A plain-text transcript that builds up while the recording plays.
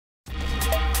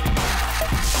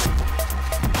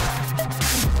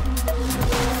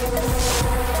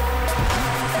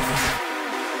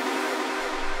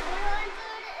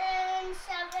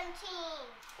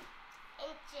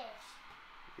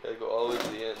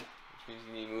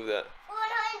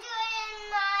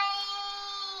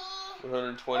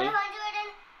120?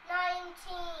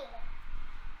 119.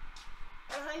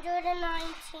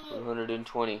 119.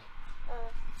 120.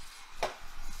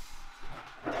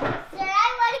 Did I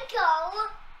let it go?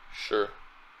 Sure.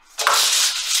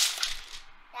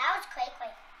 That was quick.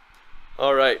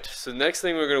 Alright, so the next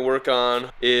thing we're going to work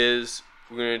on is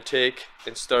we're going to take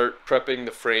and start prepping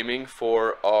the framing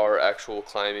for our actual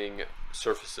climbing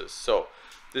surfaces. So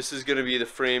this is going to be the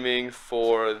framing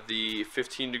for the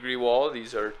 15-degree wall.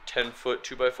 These are 10-foot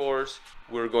 2x4s.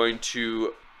 We're going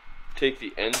to take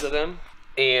the ends of them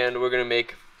and we're going to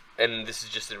make, and this is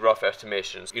just a rough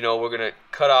estimation, you know, we're going to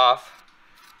cut off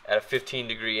at a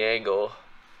 15-degree angle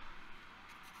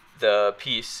the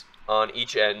piece on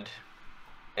each end,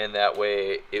 and that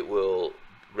way it will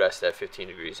rest at 15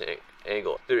 degrees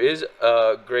angle. There is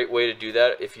a great way to do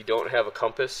that if you don't have a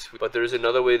compass, but there's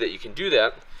another way that you can do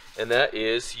that, and that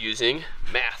is using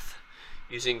math,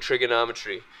 using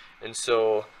trigonometry. And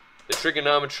so the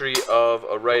trigonometry of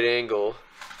a right angle,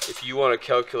 if you want to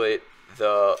calculate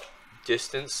the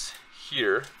distance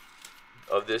here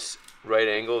of this right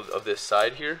angle of this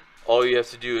side here, all you have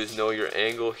to do is know your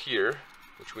angle here,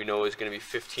 which we know is going to be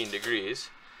 15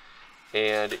 degrees,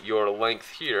 and your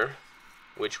length here,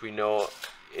 which we know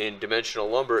in dimensional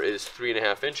lumber is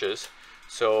 3.5 inches.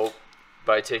 So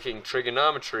by taking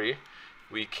trigonometry,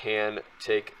 we can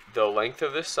take the length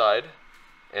of this side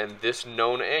and this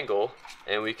known angle,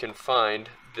 and we can find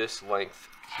this length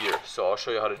here. So I'll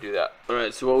show you how to do that.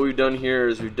 Alright, so what we've done here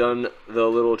is we've done the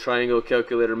little triangle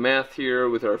calculator math here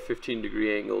with our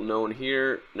 15-degree angle known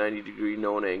here, 90-degree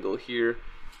known angle here,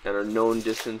 and our known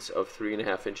distance of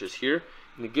 3.5 inches here.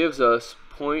 And it gives us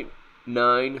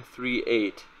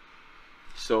 0.938,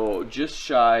 so just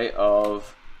shy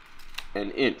of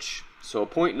an inch. So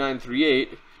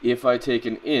 0.938, if I take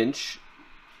an inch,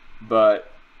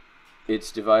 but it's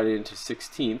divided into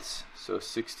 16ths, so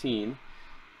 16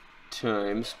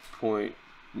 times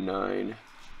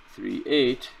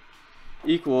 0.938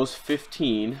 equals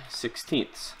 15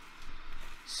 sixteenths.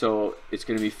 So it's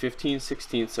going to be 15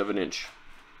 sixteenths of an inch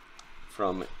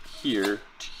from here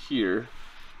to here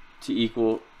to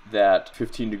equal that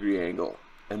 15-degree angle.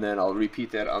 And then I'll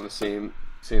repeat that on the same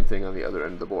thing on the other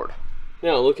end of the board.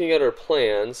 Now, looking at our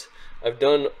plans, I've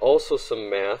done also some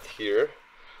math here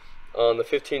on the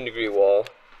 15-degree wall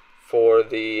for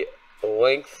the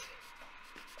length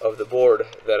of the board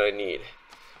that I need.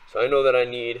 So I know that I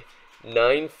need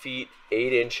 9 feet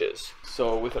 8 inches.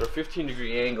 So with our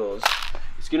 15-degree angles,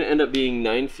 it's going to end up being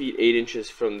 9 feet 8 inches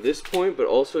from this point, but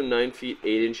also 9 feet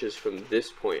 8 inches from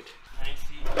this point. 9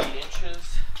 feet 8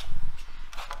 inches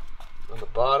on the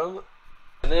bottom,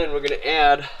 and then we're going to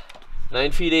add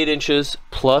 9 feet 8 inches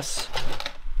plus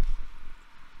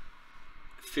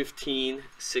 15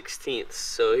 sixteenths.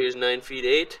 So here's 9 feet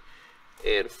 8,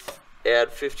 and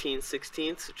add 15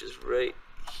 sixteenths, which is right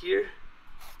here.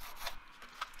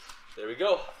 There we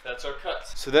go. That's our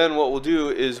cuts. So then what we'll do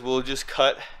is we'll just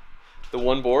cut the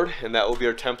one board, and that will be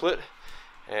our template.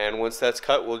 And once that's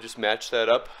cut, we'll just match that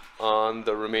up on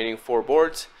the remaining 4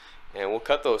 boards, and we'll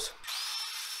cut those.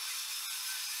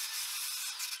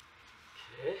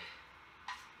 Okay.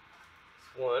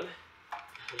 That's one.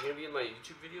 Are you gonna be in my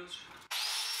YouTube videos?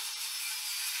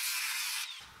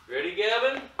 Ready,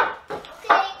 Gavin?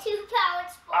 Okay, 2 power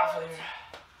sports. Off of there.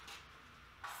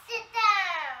 Sit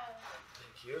down.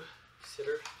 Thank you.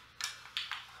 Sitter.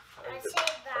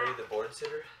 Are you the board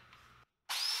sitter?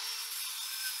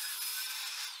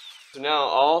 So now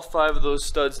all 5 of those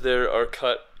studs there are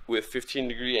cut with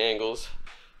 15-degree angles,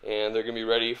 and they're going to be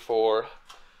ready for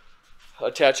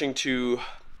attaching to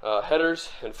headers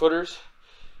and footers,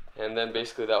 and then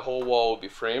basically that whole wall will be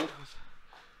framed,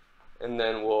 and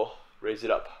then we'll raise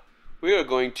it up. We are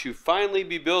going to finally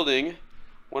be building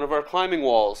one of our climbing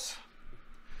walls.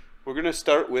 We're going to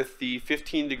start with the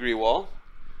 15-degree wall.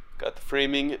 Got the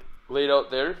framing laid out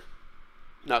there,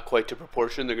 not quite to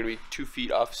proportion. They're going to be 2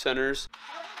 feet off centers.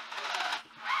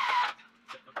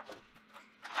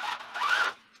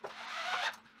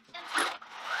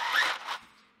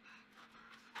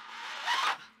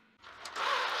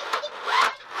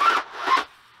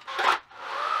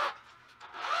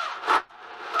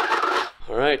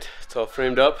 Alright, it's all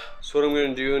framed up. So what I'm going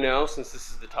to do now, since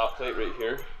this is the top plate right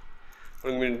here,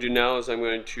 what I'm going to do now is I'm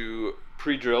going to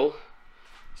pre-drill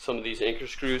some of these anchor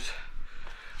screws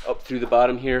up through the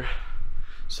bottom here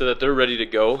so that they're ready to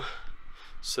go.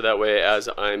 So that way, as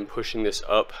I'm pushing this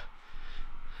up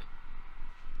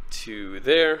to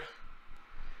there,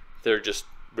 they're just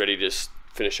ready to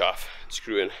finish off and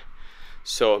screw in.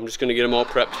 So I'm just going to get them all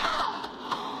prepped.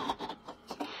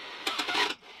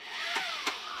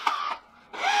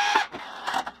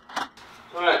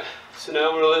 Alright, so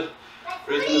now we're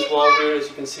raising this wall here, as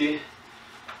you can see,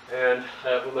 and I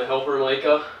have with my helper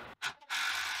Micah.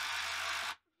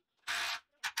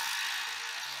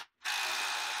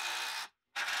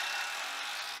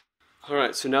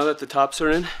 Alright, so now that the tops are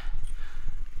in,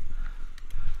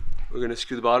 we're going to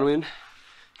screw the bottom in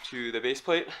to the base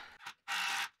plate.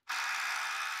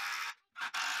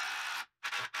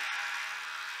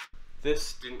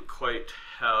 This didn't quite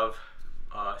have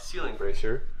a ceiling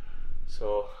bracer,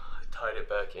 so I tied it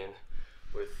back in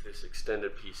with this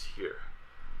extended piece here.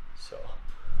 So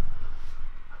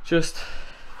just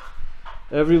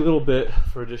every little bit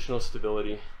for additional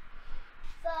stability.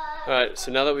 Alright,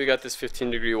 so now that we got this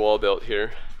 15-degree wall built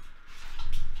here,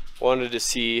 wanted to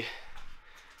see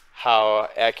how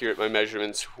accurate my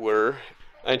measurements were.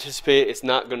 I anticipate it's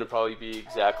not going to probably be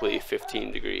exactly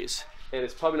 15 degrees, and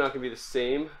it's probably not going to be the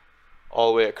same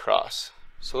all the way across.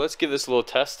 So let's give this a little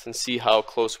test and see how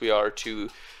close we are to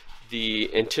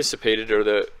the anticipated or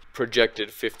the projected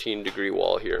 15-degree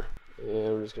wall here.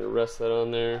 And we're just going to rest that on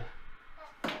there,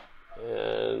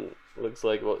 and looks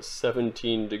like about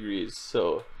 17 degrees.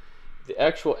 So the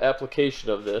actual application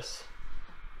of this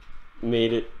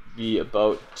made it be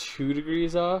about 2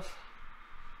 degrees off.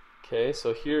 Okay,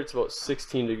 so here it's about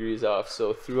 16 degrees off.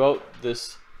 So throughout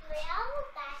this,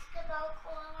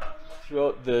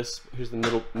 here's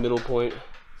the middle point.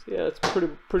 So yeah, it's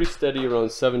pretty steady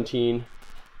around 17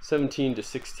 to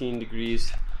 16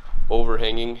 degrees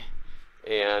overhanging.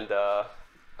 And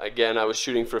again, I was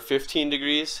shooting for 15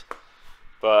 degrees,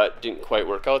 but didn't quite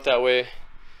work out that way.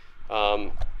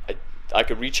 I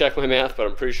could recheck my math, but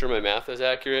I'm pretty sure my math is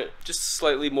accurate. Just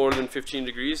slightly more than 15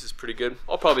 degrees is pretty good.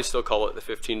 I'll probably still call it the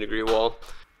 15-degree wall.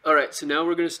 All right, so now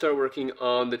we're going to start working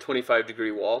on the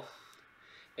 25-degree wall.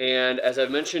 And as I've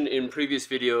mentioned in previous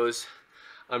videos,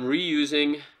 I'm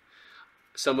reusing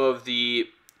some of the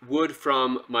wood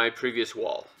from my previous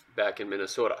wall back in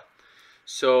Minnesota.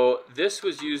 So this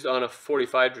was used on a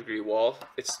 45-degree wall.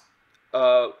 It's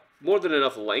more than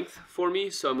enough length for me,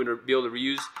 so I'm going to be able to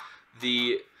reuse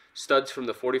the studs from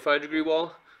the 45-degree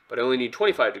wall, but I only need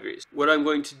 25 degrees. What I'm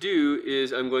going to do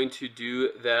is I'm going to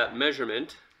do that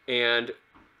measurement and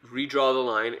redraw the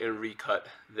line and recut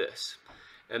this.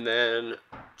 And then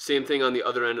same thing on the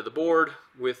other end of the board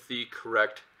with the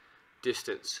correct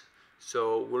distance.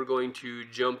 So we're going to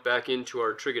jump back into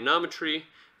our trigonometry,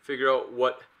 figure out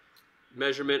what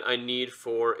measurement I need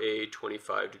for a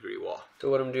 25-degree wall. So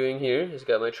what I'm doing here is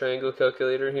got my triangle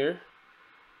calculator here,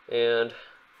 and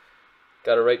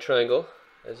got a right triangle,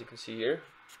 as you can see here,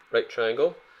 right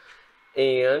triangle,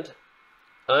 and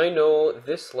I know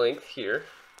this length here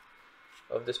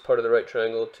of this part of the right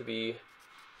triangle to be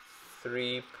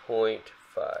 3.5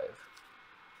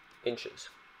 inches.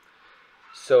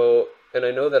 So, and I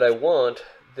know that I want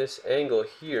this angle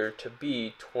here to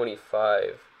be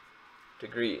 25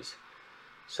 degrees.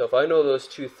 So if I know those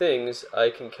two things, I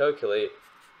can calculate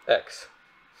x.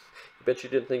 I bet you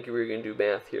didn't think you were going to do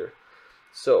math here.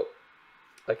 So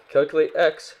I can calculate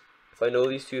x if I know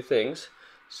these two things.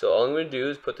 So all I'm going to do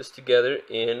is put this together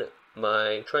in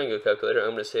my triangle calculator.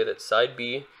 I'm going to say that side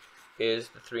B is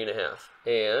the 3.5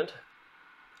 and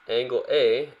angle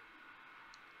A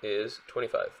is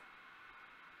 25.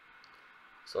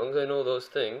 As long as I know those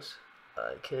things,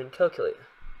 I can calculate.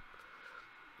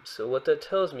 So what that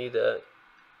tells me that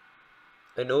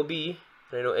I know B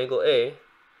and I know angle A,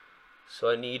 so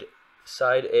I need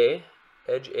side A,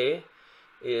 edge A,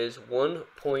 is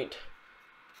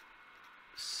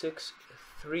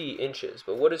 1.63 inches.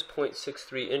 But what is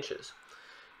 0.63 inches?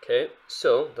 Okay,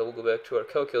 so then we'll go back to our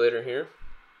calculator here.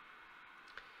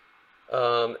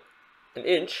 An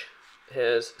inch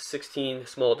has 16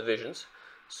 small divisions,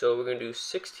 so we're going to do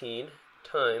 16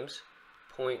 times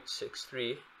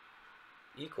 0.63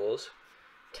 equals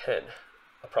 10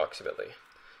 approximately.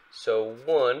 So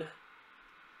 1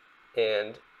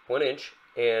 inch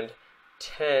and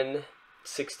 10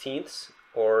 sixteenths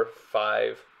or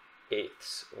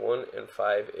 5/8, 1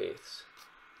 5/8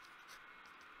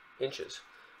 inches.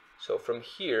 So from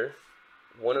here,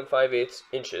 1 5/8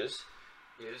 inches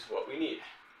is what we need.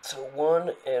 So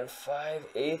 1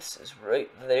 5/8 is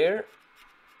right there.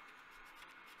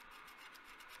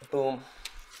 Boom.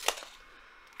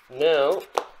 Now,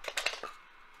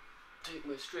 take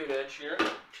my straight edge here,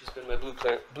 which has been my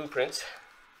blueprints.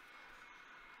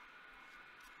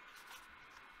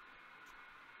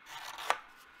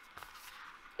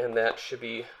 And that should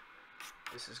be,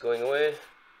 this is going away,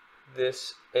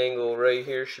 this angle right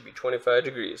here should be 25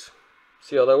 degrees.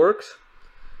 See how that works?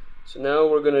 So now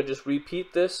we're going to just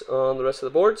repeat this on the rest of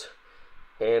the boards,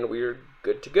 and we're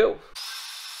good to go.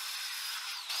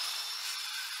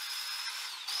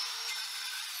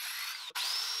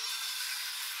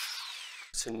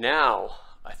 so now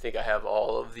I think I have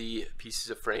all of the pieces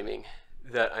of framing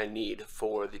that I need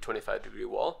for the 25-degree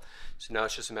wall. So now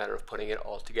it's just a matter of putting it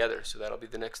all together. So that'll be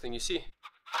the next thing you see.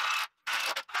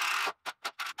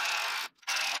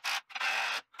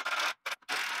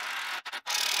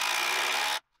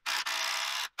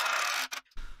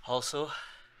 Also,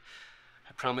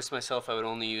 I promised myself I would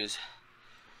only use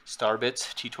star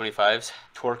bits, T25s,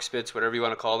 Torx bits, whatever you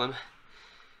want to call them.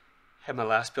 Had my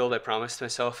last build, I promised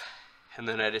myself, and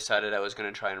then I decided I was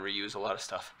going to try and reuse a lot of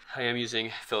stuff. I am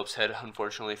using Phillips head,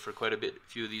 unfortunately, for quite a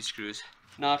few of these screws.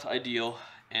 Not ideal,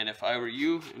 and if I were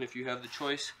you, and if you have the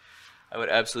choice, I would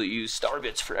absolutely use star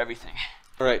bits for everything.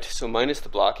 Alright, so minus the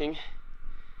blocking,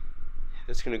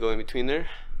 that's going to go in between there.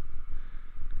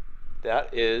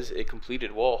 That is a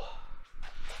completed wall.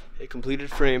 A completed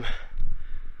frame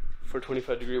for a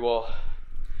 25-degree wall.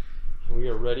 And we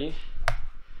are ready.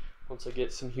 Once I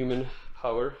get some human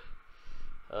power,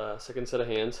 second set of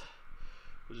hands,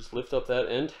 we'll just lift up that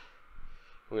end.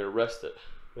 I'm going to rest it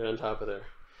right on top of there.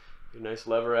 A nice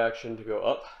lever action to go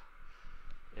up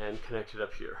and connect it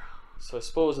up here. So I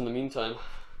suppose in the meantime,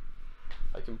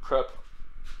 I can prep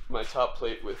my top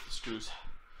plate with screws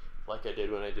like I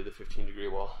did when I did the 15-degree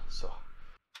wall. So.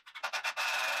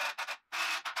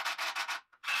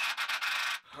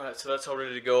 Alright, so that's all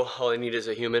ready to go. All I need is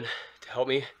a human to help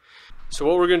me. So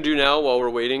what we're going to do now while we're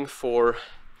waiting for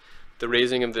the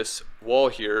raising of this wall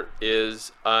here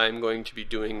is I'm going to be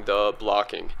doing the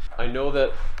blocking. I know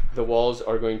that the walls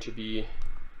are going to be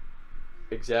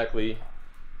exactly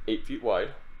 8 feet wide,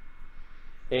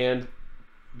 and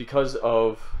because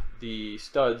of the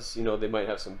studs, you know, they might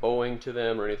have some bowing to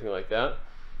them or anything like that.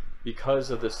 Because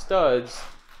of the studs,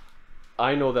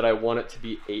 I know that I want it to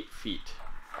be 8 feet.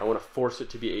 I want to force it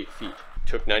to be 8 feet.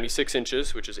 Took 96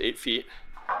 inches, which is 8 feet,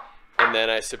 and then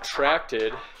I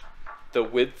subtracted the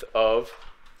width of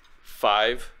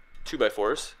 5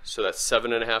 2x4s, so that's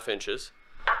 7.5 inches.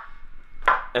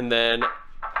 And then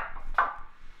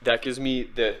that gives me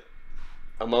the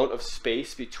amount of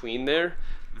space between there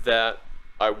that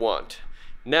I want.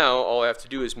 Now all I have to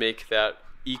do is make that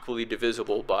equally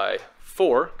divisible by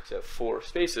 4, because I have 4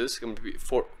 spaces. I'm going to be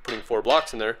putting 4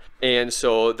 blocks in there, and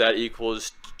so that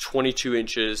equals 22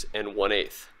 inches and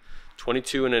 1/8.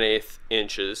 22 1/8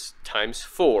 inches times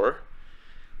 4,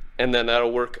 and then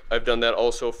that'll work. I've done that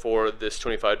also for this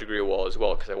 25-degree wall as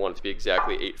well, because I want it to be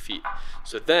exactly 8 feet.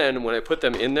 So then when I put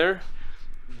them in there,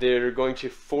 they're going to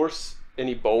force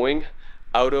any bowing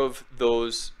out of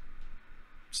those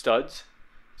studs,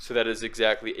 so that is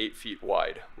exactly 8 feet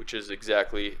wide, which is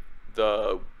exactly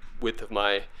the width of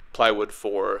my plywood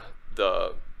for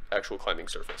the actual climbing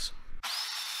surface.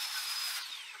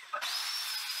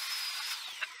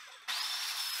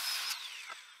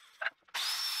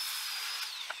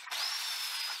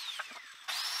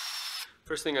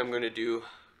 First thing I'm going to do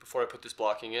before I put this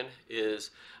blocking in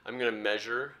is I'm going to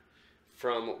measure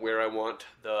from where I want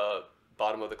the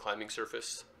bottom of the climbing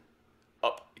surface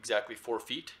up exactly 4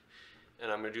 feet.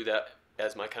 And I'm going to do that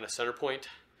as my kind of center point,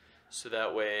 so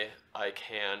that way I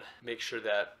can make sure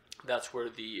that that's where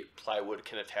the plywood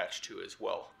can attach to as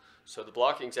well. So the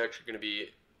blocking is actually going to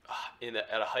be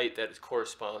at a height that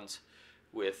corresponds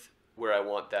with where I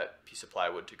want that piece of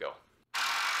plywood to go.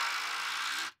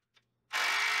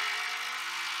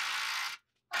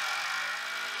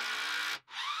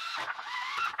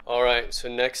 Alright, so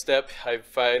next step, I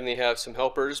finally have some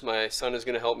helpers. My son is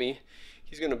going to help me.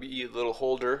 He's going to be a little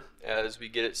holder as we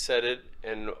get it setted,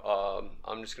 and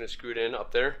I'm just going to screw it in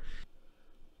up there.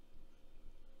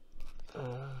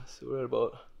 So we're at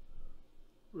about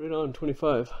right on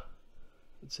 25.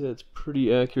 I'd say that's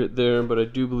pretty accurate there, but I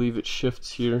do believe it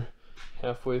shifts here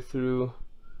halfway through,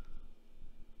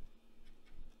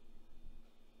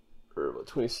 or about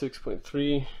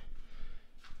 26.3.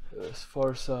 This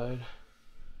far side,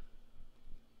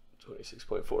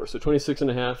 26.4. So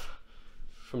 26.5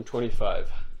 from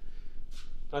 25.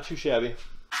 Not too shabby.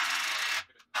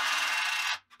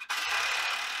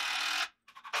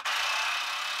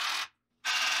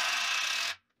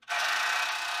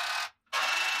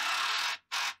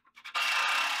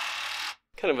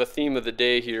 Kind of a theme of the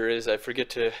day here is I forget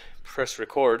to press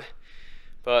record.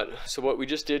 But so what we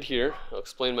just did here, I'll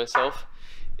explain myself,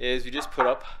 is we just put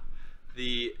up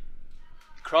the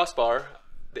crossbar,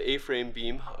 the A-frame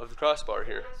beam of the crossbar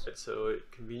here. So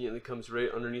it conveniently comes right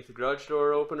underneath the garage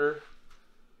door opener,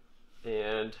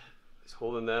 and it's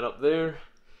holding that up there.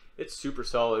 It's super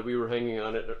solid. We were hanging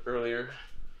on it earlier.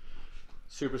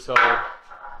 Super solid.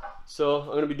 So I'm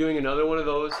going to be doing another one of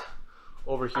those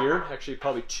over here, actually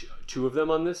probably two of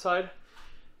them on this side,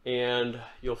 and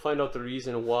you'll find out the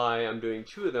reason why I'm doing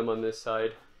 2 of them on this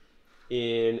side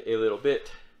in a little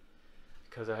bit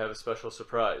because I have a special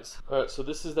surprise. Alright, so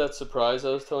this is that surprise I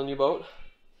was telling you about.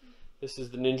 This is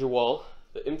the Ninja wall,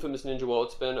 the infamous Ninja wall.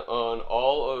 It's been on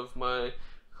all of my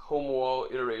home wall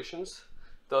iterations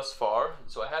thus far,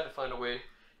 so I had to find a way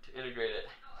to integrate it.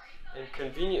 And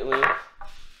conveniently,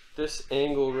 this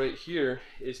angle right here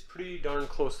is pretty darn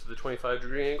close to the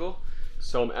 25-degree angle,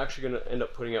 so I'm actually going to end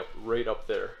up putting it right up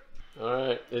there.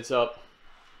 Alright, it's up.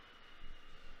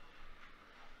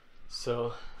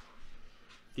 So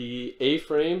the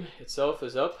A-frame itself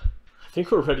is up. I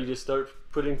think we're ready to start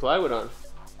putting plywood on.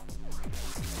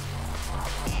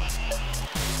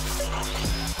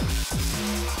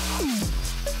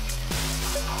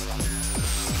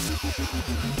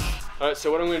 Alright,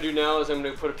 so what I'm going to do now is I'm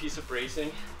going to put a piece of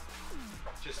bracing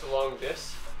just along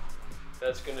this.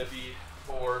 That's going to be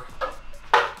for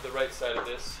the right side of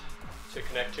this to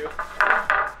connect to.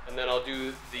 And then I'll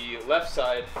do the left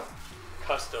side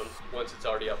custom once it's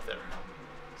already up there.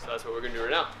 So that's what we're going to do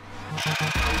right now.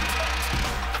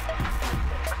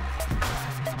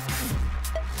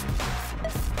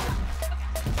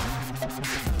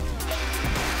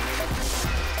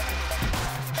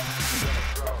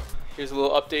 Here's a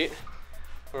little update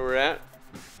where we're at.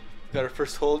 Got our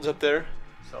first holds up there.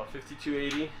 So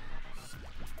 5280.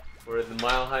 We're in the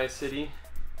Mile High City.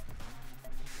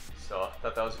 So I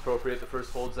thought that was appropriate, the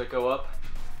first holds that go up.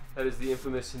 That is the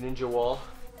infamous Ninja wall.